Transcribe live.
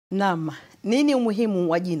Naam, nini umuhimu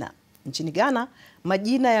wa jina? Nchini Ghana,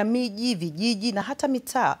 majina ya miji, vijiji na hata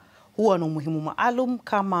mitaa huwa na umuhimu maalum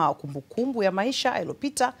kama kumbukumbu ya maisha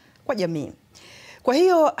yaliyopita kwa jamii. Kwa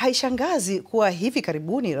hiyo haishangazi kuwa hivi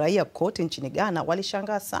karibuni raia kote nchini Ghana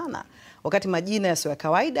walishangaa sana wakati majina yasiyo ya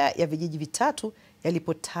kawaida ya vijiji vitatu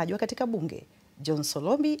yalipotajwa katika bunge. John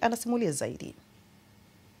Solombi anasimulia zaidi.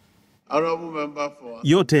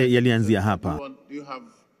 Yote yalianzia hapa.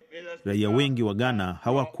 Raia wengi wa Ghana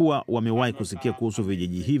hawakuwa wamewahi kusikia kuhusu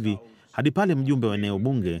vijiji hivi hadi pale mjumbe wa eneo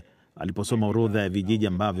bunge aliposoma orodha ya vijiji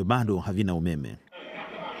ambavyo bado havina umeme.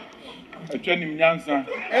 Nchini Mnyanza.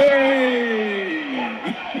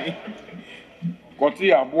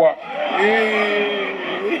 Koti abua.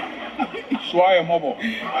 Swaya mobo.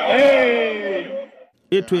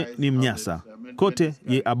 Etwe ni Mnyasa, kote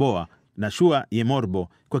ye aboa na shua ye morbo.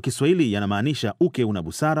 Kwa Kiswahili yanamaanisha uke una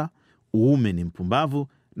busara, uume ni mpumbavu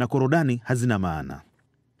na korodani hazina maana.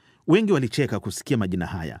 Wengi walicheka kusikia majina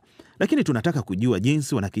haya, lakini tunataka kujua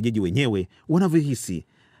jinsi wanakijiji wenyewe wanavyohisi.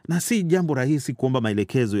 Na si jambo rahisi kuomba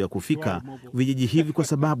maelekezo ya kufika vijiji hivi kwa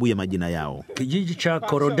sababu ya majina yao. Kijiji cha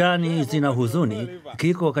Korodani zina huzuni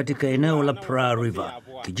kiko katika eneo la Pra River.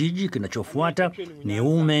 Kijiji kinachofuata ni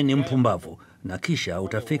Ume ni mpumbavu, na kisha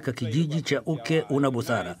utafika kijiji cha Uke una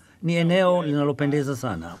busara. Ni eneo linalopendeza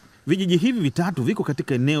sana. Vijiji hivi vitatu viko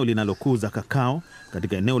katika eneo linalokuza kakao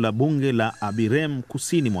katika eneo la bunge la Abirem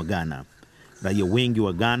kusini mwa Ghana. Raia wengi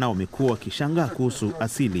wa Ghana wamekuwa wakishangaa kuhusu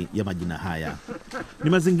asili ya majina haya. Ni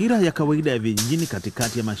mazingira ya kawaida ya vijijini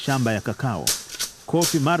katikati ya mashamba ya kakao.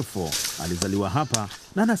 Kofi Marfo alizaliwa hapa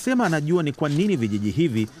na anasema anajua ni kwa nini vijiji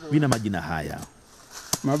hivi vina majina haya.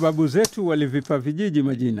 Mababu zetu walivipa vijiji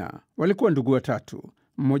majina. Walikuwa ndugu watatu.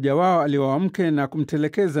 Mmoja wao alioa mke na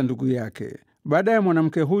kumtelekeza ndugu yake. Baadaye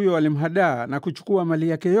mwanamke huyo alimhadaa na kuchukua mali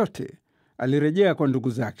yake yote. Alirejea kwa ndugu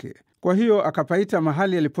zake. Kwa hiyo akapaita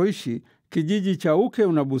mahali alipoishi kijiji cha Uke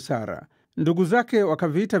una busara. Ndugu zake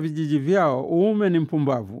wakaviita vijiji vyao Uume ni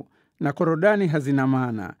mpumbavu na Korodani hazina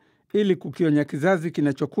maana, ili kukionya kizazi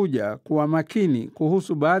kinachokuja kuwa makini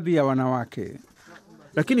kuhusu baadhi ya wanawake.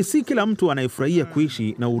 Lakini si kila mtu anayefurahia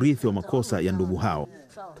kuishi na urithi wa makosa ya ndugu hao.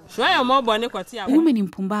 Uume ni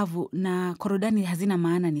mpumbavu na Korodani hazina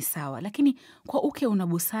maana ni sawa, lakini kwa Uke una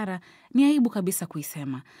busara ni aibu kabisa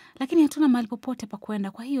kuisema. Lakini hatuna mahali popote pa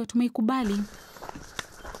kwenda, kwa hiyo tumeikubali.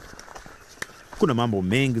 Kuna mambo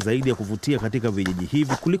mengi zaidi ya kuvutia katika vijiji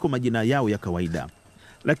hivi kuliko majina yao ya kawaida.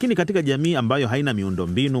 Lakini katika jamii ambayo haina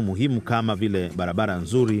miundombinu muhimu kama vile barabara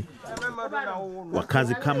nzuri,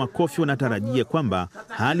 wakazi kama Kofi wanatarajia kwamba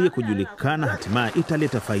hali ya kujulikana hatimaye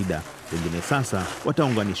italeta faida. Wengine sasa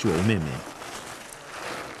wataunganishiwa umeme.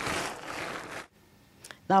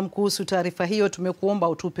 Na kuhusu taarifa hiyo tumekuomba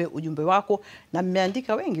utupe ujumbe wako na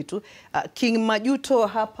mmeandika wengi tu. King Majuto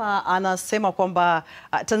hapa anasema kwamba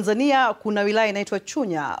Tanzania kuna wilaya inaitwa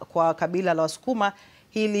Chunya kwa kabila la Wasukuma,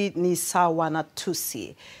 hili ni Sawa na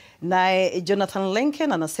Tusi. Naye Jonathan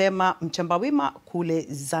Lenken anasema Mchambawima kule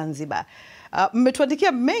Zanzibar.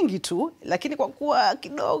 Mmetuandikia mengi tu, lakini kwa kuwa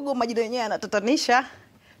kidogo majina yenyewe yanatatanisha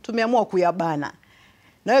tumeamua kuyabana.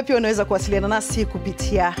 Na wewe pia unaweza kuwasiliana nasi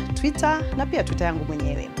kupitia Twitter na pia Twitter yangu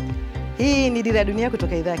mwenyewe. Hii ni Dira ya Dunia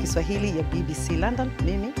kutoka idhaa ya Kiswahili ya BBC London.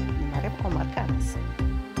 Mimi ni Mareko Markanis.